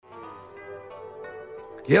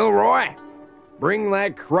Kilroy, bring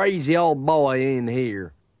that crazy old boy in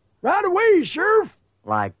here. Right away, Sheriff.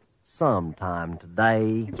 Like sometime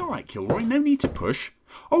today. It's all right, Kilroy. No need to push.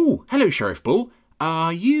 Oh, hello, Sheriff Bull.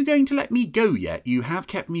 Are you going to let me go yet? You have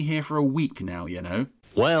kept me here for a week now, you know.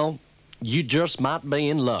 Well, you just might be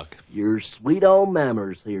in luck. Your sweet old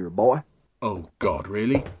manners here, boy. Oh, God,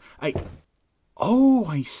 really? Oh,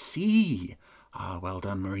 I see. Ah, well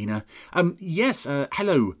done, Marina. Yes,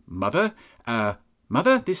 hello, Mother.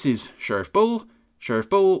 Mother, this is Sheriff Bull. Sheriff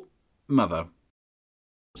Bull, Mother.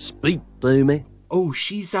 Speak to me. Oh,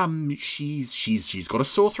 she's got a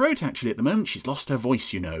sore throat, actually, at the moment. She's lost her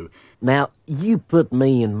voice, you know. Now, you put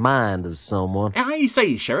me in mind of someone. I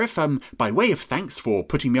say, Sheriff, by way of thanks for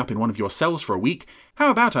putting me up in one of your cells for a week,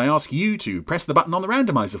 how about I ask you to press the button on the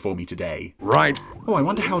randomizer for me today? Right. Oh, I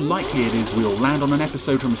wonder how likely it is we'll land on an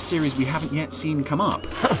episode from a series we haven't yet seen come up.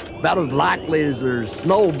 About as likely as there's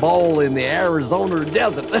snowball in the Arizona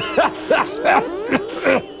desert.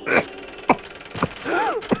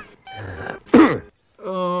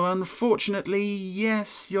 Oh, unfortunately,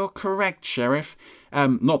 yes, you're correct, Sheriff.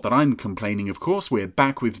 Not that I'm complaining, of course. We're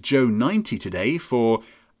back with Joe 90 today for...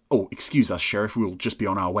 Oh, excuse us, Sheriff, we'll just be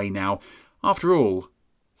on our way now. After all,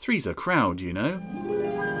 three's a crowd, you know.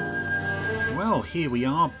 Well, here we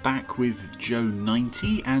are, back with Joe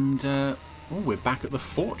 90, and we're back at the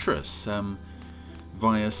fortress,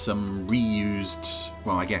 via some reused,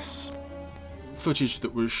 well, I guess, footage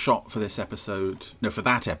that was shot for this episode, no, for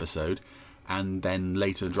that episode, and then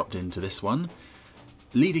later dropped into this one,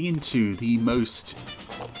 leading into the most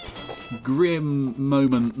grim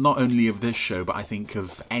moment, not only of this show, but I think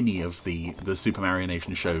of any of the Super Mario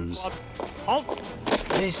Nation shows.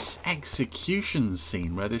 This execution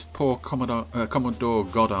scene where this poor Commodore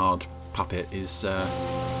Goddard puppet is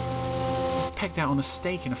pegged out on a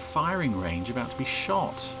stake in a firing range, about to be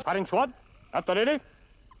shot. Firing squad, at the ready.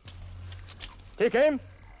 Take aim.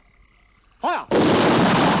 Fire!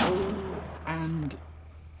 And,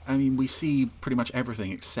 I mean, we see pretty much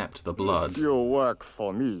everything except the blood. You work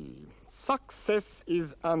for me. Success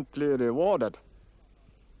is amply rewarded.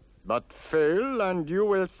 But fail and you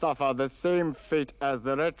will suffer the same fate as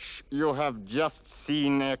the wretch you have just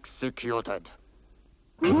seen executed.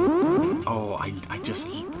 Oh, I just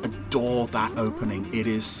adore that opening. It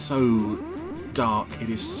is so dark, it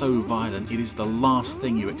is so violent, it is the last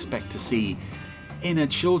thing you expect to see in a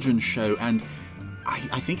children's show, and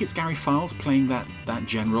I think it's Gary Files playing that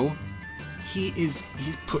general. He's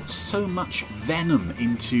put so much venom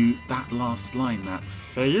into that last line, that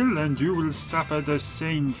fail and you will suffer the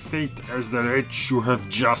same fate as the wretch you have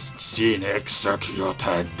just seen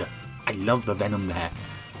executed. I love the venom there.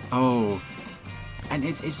 Oh, and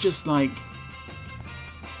it's just like,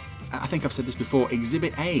 I think I've said this before,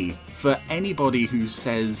 Exhibit A for anybody who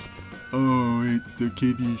says, oh, it's a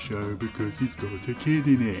kiddie show because it's got a kid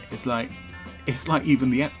in it. It's like even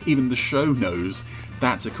the show knows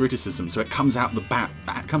that's a criticism, so it comes out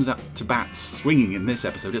to bat swinging in this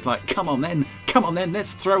episode. It's like, come on then,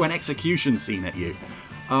 let's throw an execution scene at you.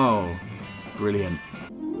 Oh, brilliant.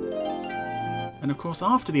 And of course,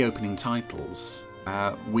 after the opening titles,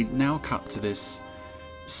 we now cut to this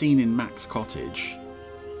scene in Mac's cottage,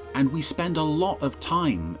 and we spend a lot of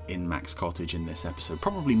time in Mac's cottage in this episode,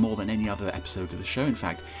 probably more than any other episode of the show, in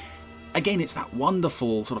fact. Again, it's that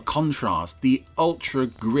wonderful sort of contrast, the ultra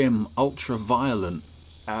grim, ultra violent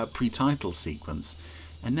pre-title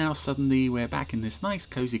sequence, and now suddenly we're back in this nice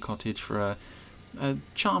cozy cottage for a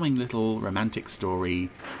charming little romantic story.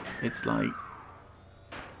 It's like,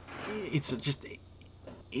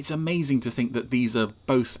 it's amazing to think that these are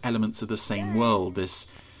both elements of the same world, this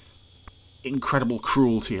incredible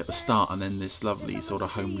cruelty at the start and then this lovely sort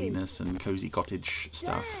of homeliness and cozy cottage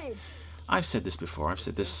stuff. I've said this before, I've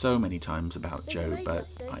said this so many times about Joe, but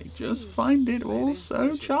I just find it all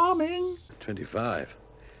so charming. 25.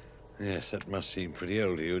 Yes, that must seem pretty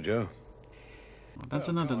old to you, Joe. Well, that's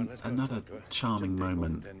another charming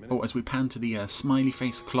moment. Oh, as we pan to the smiley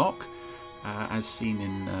face clock, as seen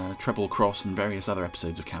in Treble Cross and various other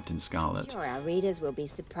episodes of Captain Scarlet. Sure, our readers will be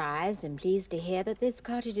surprised and pleased to hear that this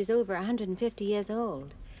cottage is over 150 years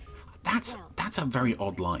old. That's a very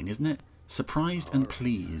odd line, isn't it? Surprised and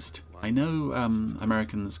pleased. I know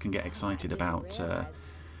Americans can get excited about sort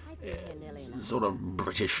of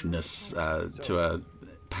Britishness to a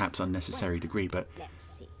perhaps unnecessary degree, but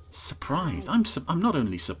surprised. I'm not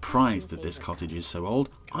only surprised that this cottage is so old,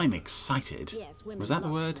 I'm excited. Was that the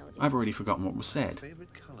word? I've already forgotten what was said.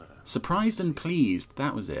 Surprised and pleased,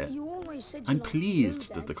 that was it. I'm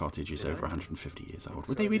pleased that the cottage is over 150 years old.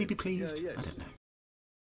 Would they really be pleased? I don't know.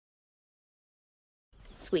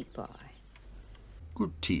 Sweet boy.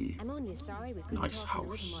 Good tea. I'm only sorry we couldn't Nice talk in a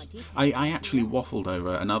little house. more detail. I actually waffled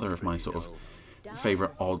over another of my sort of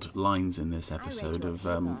favourite odd lines in this episode of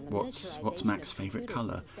what's Mac's favourite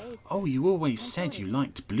colour? Oh, you always said you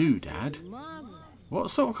liked blue, Dad. What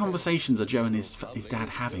sort of conversations are Joe and his dad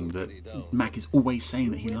having that Mac is always saying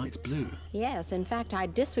that he likes blue? Yes, in fact, I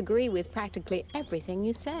disagree with practically everything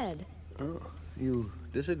you said. Oh, you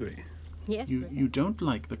disagree? Yes, You don't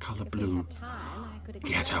like the colour blue. time, I could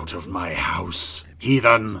Get out of my house,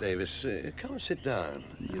 heathen! Davis, come and sit down.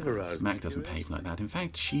 You've aroused Mac doesn't behave like that. In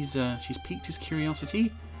fact, she's piqued his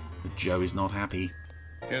curiosity, but Joe is not happy.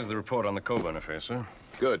 Here's the report on the Coburn affair, sir.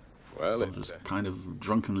 Good. Well, I'll just kind of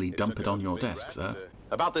drunkenly dump it on your desk, sir.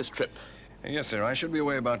 about this trip. Yes, sir. I should be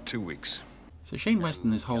away about 2 weeks. So Shane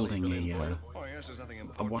Weston is holding Oh, yes, there's nothing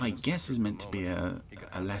important. what I guess is meant to be a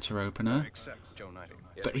letter opener, Except Joe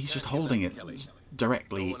Knighting. but he's just holding it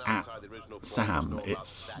directly at Sam.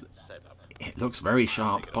 It looks very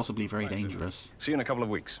sharp, possibly very dangerous. See you in a couple of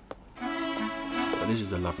weeks. But this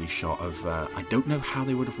is a lovely shot of, I don't know how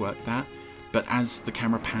they would have worked that, but as the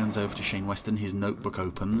camera pans over to Shane Weston, his notebook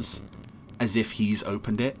opens, as if he's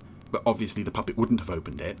opened it, but obviously the puppet wouldn't have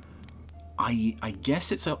opened it. I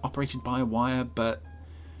guess it's operated by a wire, but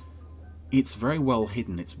it's very well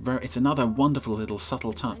hidden. It's another wonderful little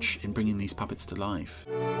subtle touch in bringing these puppets to life.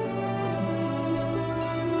 So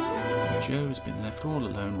Joe has been left all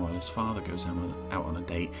alone while his father goes out on a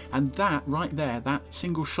date, and that right there, that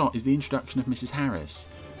single shot, is the introduction of Mrs. Harris.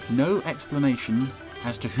 No explanation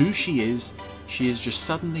as to who she is. She is just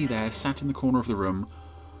suddenly there, sat in the corner of the room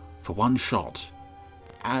for one shot.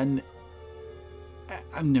 And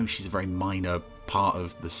I know she's a very minor part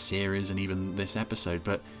of the series and even this episode,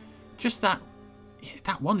 but just that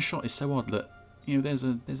one shot is so odd that, you know, there's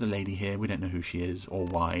a lady here, we don't know who she is or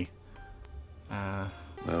why.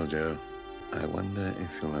 Well, Joe, I wonder if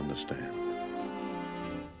you'll understand.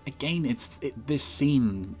 Again, this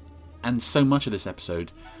scene and so much of this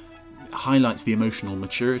episode highlights the emotional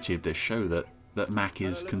maturity of this show, that Mac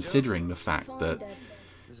is considering the fact that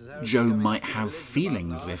Joe might have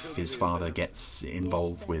feelings if his father gets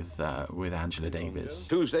involved with Angela Davis.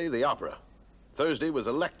 Tuesday, the opera. Thursday was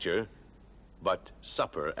a lecture, but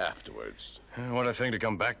supper afterwards. What a thing to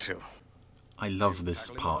come back to. I love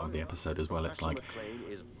this part of the episode as well. It's like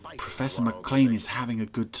Professor McClane is having a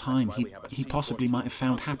good time. He possibly might have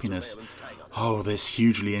found happiness. Oh, this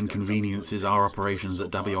hugely inconveniences our operations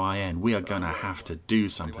at WIN. We are going to have to do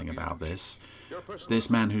something about this. This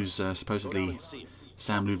man who's supposedly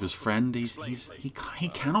Sam Luva's friend, he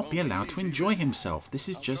cannot be allowed to enjoy himself. This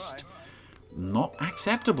is just not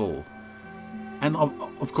acceptable. And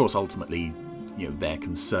of course, ultimately, you know, their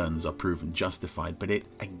concerns are proven justified, but it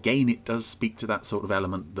does speak to that sort of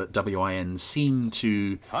element that WIN seem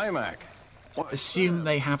to Hi, Mac. assume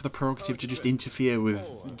they have the prerogative to just interfere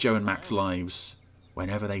with Joe and Mac's lives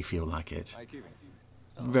whenever they feel like it.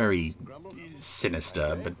 Very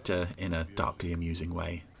sinister, but in a darkly amusing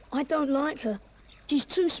way. I don't like her. She's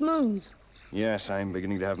too smooth. Yes, I'm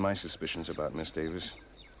beginning to have my suspicions about Miss Davis.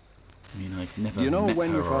 I mean, I've never Do you know met when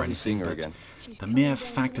her you're or probably anything, seeing her but again? the mere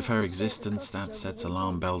fact of her existence, that sets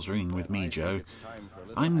alarm bells ringing with me, Joe.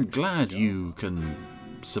 I'm glad you can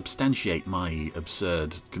substantiate my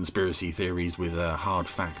absurd conspiracy theories with a hard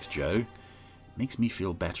fact, Joe. Makes me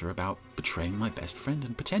feel better about betraying my best friend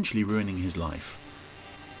and potentially ruining his life.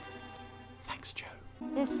 Thanks, Joe.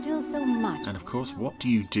 There's still so much. And of course, what do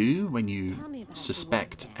you do when you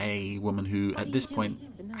suspect a woman who, at this point,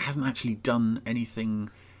 hasn't actually done anything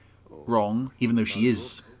wrong, even though she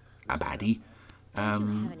is a baddie?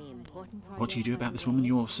 What do you do about this woman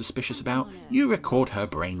you're suspicious about? You record her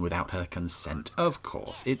brain without her consent. Of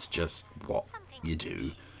course, it's just what you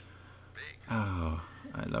do. Oh,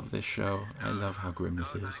 I love this show. I love how grim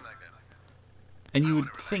this is. And you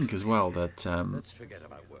would think as well that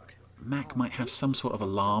Mac might have some sort of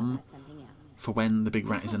alarm for when the Big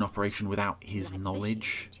Rat is in operation without his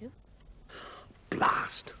knowledge.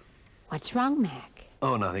 Blast! What's wrong, Mac?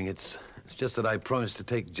 Oh, nothing. It's just that I promised to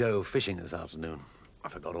take Joe fishing this afternoon. I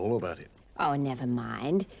forgot all about it. Oh, never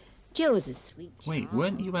mind. Joe's a sweet Wait, child.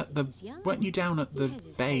 weren't you down at the He has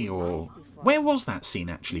his bay, whole or life before where was that scene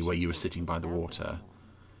actually where you were sitting by the water?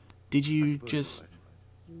 Did you just...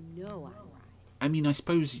 You know I'm right. I mean, I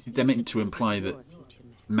suppose they're meant to imply that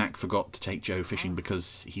Mac forgot to take Joe fishing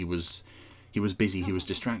because he was busy, he was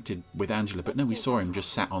distracted with Angela, but no, we saw him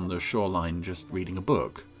just sat on the shoreline just reading a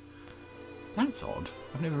book. That's odd.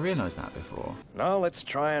 I've never realised that before. Now let's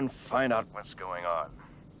try and find out what's going on.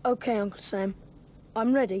 Okay, Uncle Sam.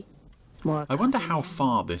 I'm ready. More I wonder how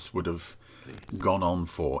far this would have gone on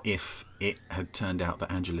for if it had turned out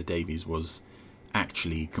that Angela Davies was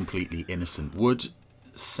actually completely innocent. Would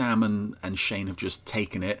Sam and Shane have just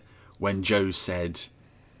taken it when Joe said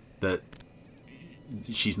that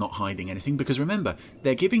she's not hiding anything. Because remember,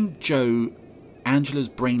 they're giving Joe Angela's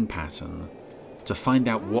brain pattern to find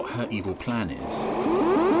out what her evil plan is.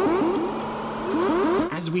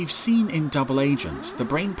 As we've seen in Double Agent, the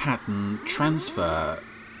brain pattern transfer,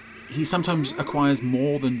 he sometimes acquires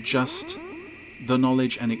more than just the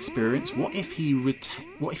knowledge and experience. What if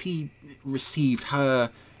he received her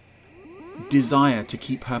desire to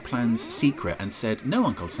keep her plans secret and said, "No,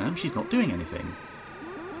 Uncle Sam, she's not doing anything,"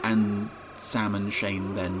 and Sam and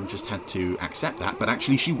Shane then just had to accept that, but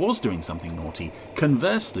actually she was doing something naughty.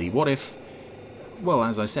 Conversely, what if, well,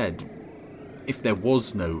 as I said, if there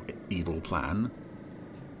was no evil plan,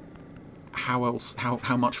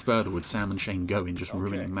 how much further would Sam and Shane go in just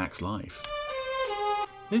ruining Mac's life?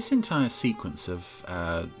 This entire sequence of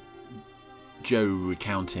Joe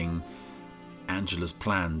recounting Angela's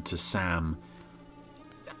plan to Sam,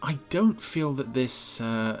 I don't feel that this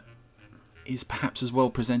is perhaps as well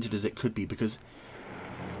presented as it could be, because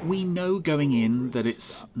we know going in that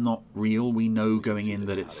it's not real, we know going in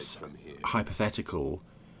that it's hypothetical,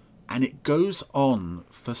 and it goes on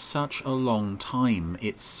for such a long time.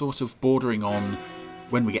 It's sort of bordering on,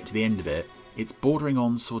 when we get to the end of it, it's bordering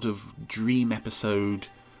on sort of dream episode.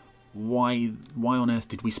 Why on earth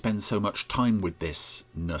did we spend so much time with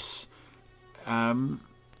this-ness?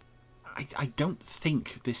 I don't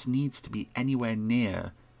think this needs to be anywhere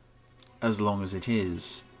near as long as it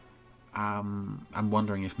is. I'm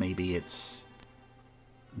wondering if maybe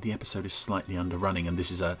the episode is slightly underrunning, and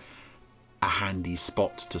this is a handy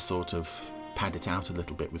spot to sort of pad it out a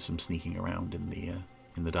little bit with some sneaking around in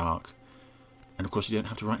the dark. And of course you don't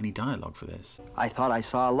have to write any dialogue for this. I thought I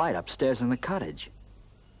saw a light upstairs in the cottage.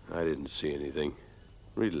 I didn't see anything.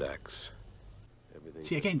 Relax.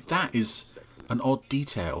 See, again, that is an odd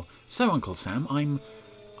detail. So, Uncle Sam, I'm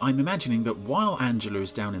imagining that while Angela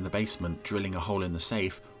is down in the basement drilling a hole in the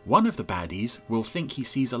safe, one of the baddies will think he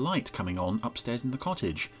sees a light coming on upstairs in the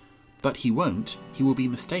cottage. But he won't. He will be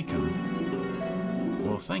mistaken.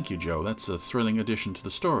 Well, thank you, Joe. That's a thrilling addition to the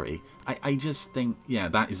story. I just think, yeah,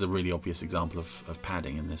 that is a really obvious example of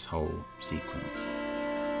padding in this whole sequence.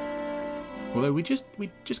 Although we just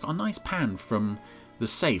got a nice pan from the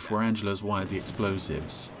safe where Angela's wired the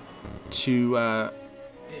explosives to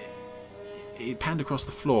it panned across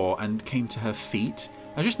the floor and came to her feet.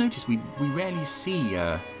 I just noticed we rarely see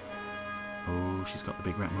oh, she's got the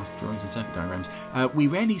big rat master drawings and circuit diagrams. We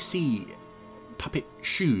rarely see puppet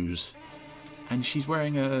shoes, and she's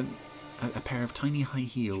wearing a pair of tiny high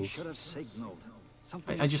heels.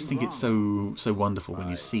 I just think it's so wonderful when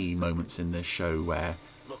you see moments in this show where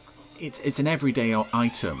it's an everyday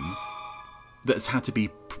item that's had to be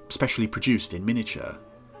specially produced in miniature.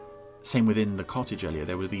 Same within the cottage earlier,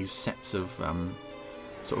 there were these sets of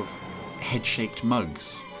sort of head-shaped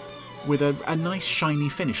mugs with a nice shiny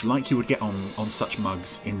finish like you would get on such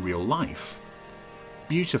mugs in real life.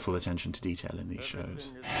 Beautiful attention to detail in these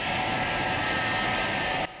shows.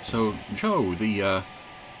 So, Joe,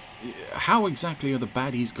 how exactly are the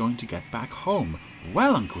baddies going to get back home?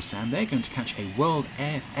 Well, Uncle Sam, they're going to catch a World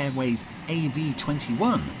Airways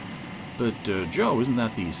AV-21. But, Joe, isn't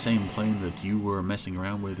that the same plane that you were messing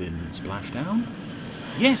around with in Splashdown?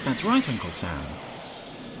 Yes, that's right, Uncle Sam.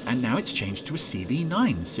 And now it's changed to a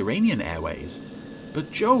CV-9, Sirenian Airways.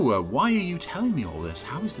 But, Joe, why are you telling me all this?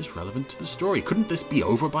 How is this relevant to the story? Couldn't this be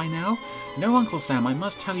over by now? No, Uncle Sam, I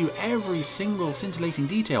must tell you every single scintillating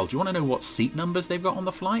detail. Do you want to know what seat numbers they've got on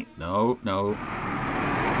the flight? No.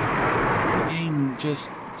 Again,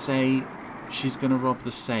 just say she's going to rob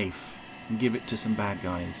the safe and give it to some bad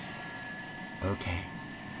guys. Okay.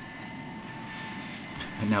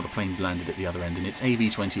 And now the plane's landed at the other end, and it's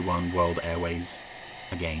AV-21 World Airways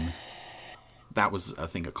again. That was, I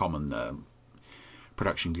think, a common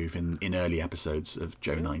production goof in early episodes of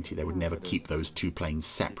Joe 90. They would never keep those two planes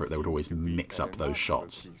separate. They would always mix up those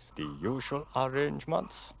shots. The usual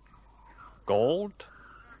arrangements. Gold?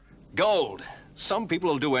 Gold. Some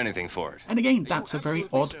people will do anything for it. And again, that's a very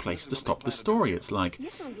odd place to stop the story. It's like,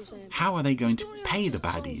 how are they going to pay the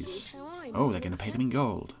baddies? Oh, they're going to pay them in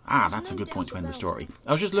gold. Ah, that's a good point to end the story.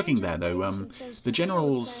 I was just looking there, though. The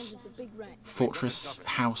General's fortress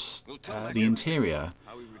house, the interior,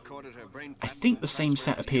 I think the same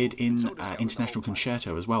set appeared in International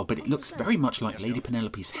Concerto as well, but it looks very much like Lady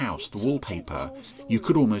Penelope's house. The wallpaper, you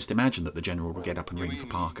could almost imagine that the General would get up and ring for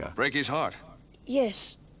Parker. Break his heart.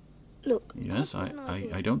 Yes. Look. Yes,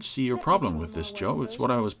 I don't see your problem with this, Joe. It's what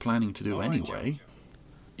I was planning to do anyway.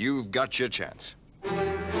 You've got your chance.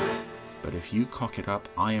 but if you cock it up,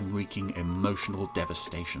 I am wreaking emotional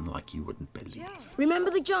devastation like you wouldn't believe. Remember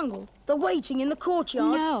the jungle? The waiting in the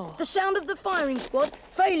courtyard? No. The sound of the firing squad?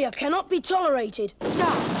 Failure cannot be tolerated.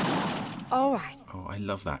 Stop. All right. Oh, I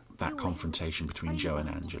love that confrontation between Joe and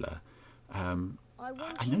Angela. I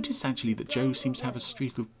noticed actually that Joe seems to have a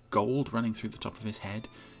streak of gold running through the top of his head.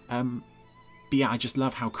 But yeah, I just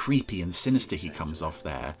love how creepy and sinister he comes off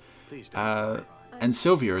there. And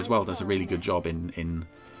Sylvia as well does a really good job in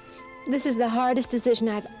This is the hardest decision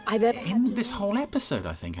I've ever had in to this make. whole episode.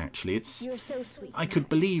 I think actually it's. You're so sweet. I could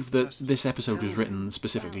believe that this episode was written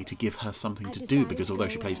specifically to give her something to do, because although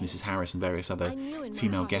she plays Mrs. Harris and various other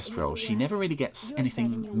female guest roles, she never really gets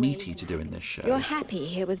anything meaty to do in this show. You're happy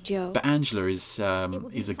here with Joe. But Angela is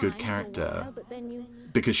a good character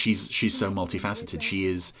because she's so multifaceted. She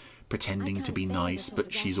is pretending to be nice,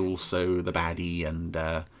 but she's also the baddie, and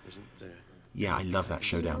yeah, I love that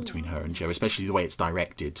showdown between her and Joe, especially the way it's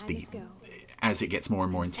directed. As it gets more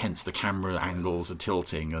and more intense, the camera angles are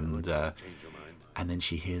tilting, and then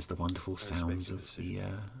she hears the wonderful sounds of the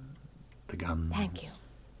guns. Thank you.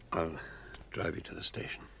 I'll drive you to the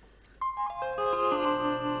station.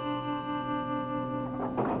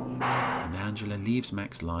 And Angela leaves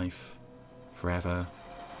Mac's life forever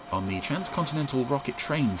on the transcontinental rocket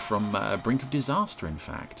train from brink of disaster, in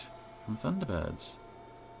fact, from Thunderbirds.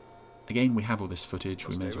 Again, we have all this footage,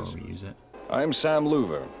 we may as well reuse it. I'm Sam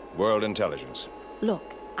Louver, World Intelligence. Look,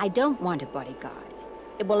 I don't want a bodyguard.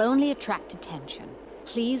 It will only attract attention.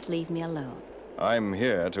 Please leave me alone. I'm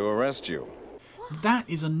here to arrest you. That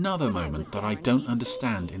is another moment that I don't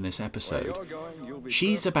understand in this episode.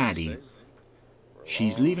 She's a baddie.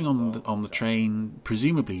 She's leaving on the train,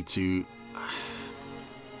 presumably to...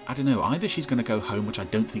 I don't know, either she's going to go home, which I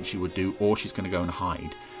don't think she would do, or she's going to go and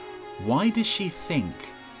hide. Why does she think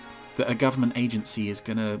that a government agency is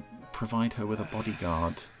going to provide her with a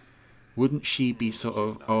bodyguard? Wouldn't she be sort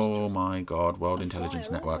of, oh my god, World Intelligence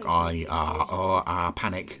Network,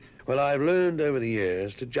 panic? Well, I've learned over the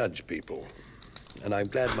years to judge people, and I'm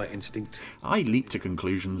glad my instinct... I leap to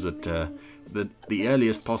conclusions at the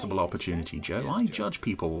earliest possible opportunity, Joe. I judge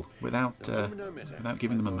people without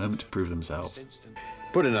giving them a moment to prove themselves.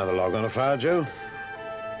 Put another log on the fire, Joe.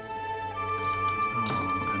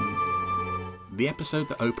 The episode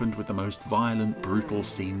that opened with the most violent, brutal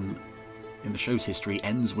scene in the show's history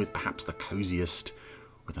ends with perhaps the coziest,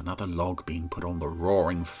 with another log being put on the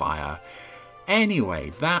roaring fire. Anyway,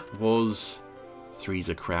 that was Three's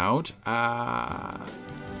a Crowd.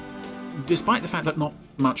 Despite the fact that not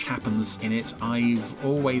much happens in it, I've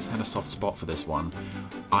always had a soft spot for this one.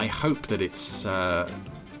 I hope that it's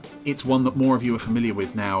one that more of you are familiar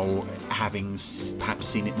with now, having perhaps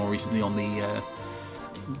seen it more recently on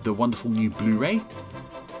the wonderful new Blu-ray.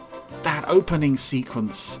 That opening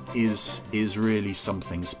sequence is really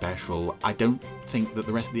something special. I don't think that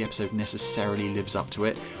the rest of the episode necessarily lives up to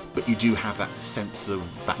it, but you do have that sense of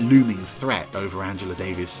that looming threat over Angela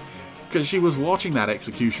Davis, because she was watching that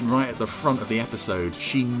execution right at the front of the episode.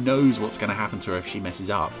 She knows what's going to happen to her if she messes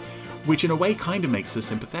up, which in a way kind of makes her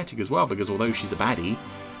sympathetic as well, because although she's a baddie,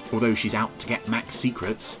 although she's out to get Mac's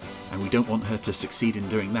secrets, and we don't want her to succeed in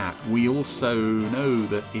doing that, we also know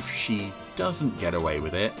that if she doesn't get away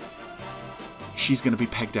with it, she's going to be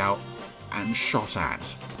pegged out and shot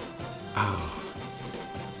at. Oh.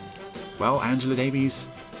 Well, Angela Davies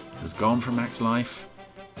has gone from Mac's life.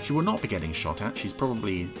 She will not be getting shot at. She's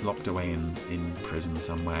probably locked away in prison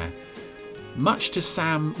somewhere. Much to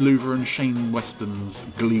Sam Louver and Shane Weston's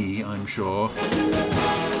glee, I'm sure.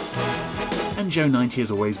 And Joe 90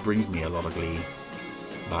 as always brings me a lot of glee.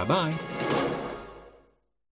 Bye-bye.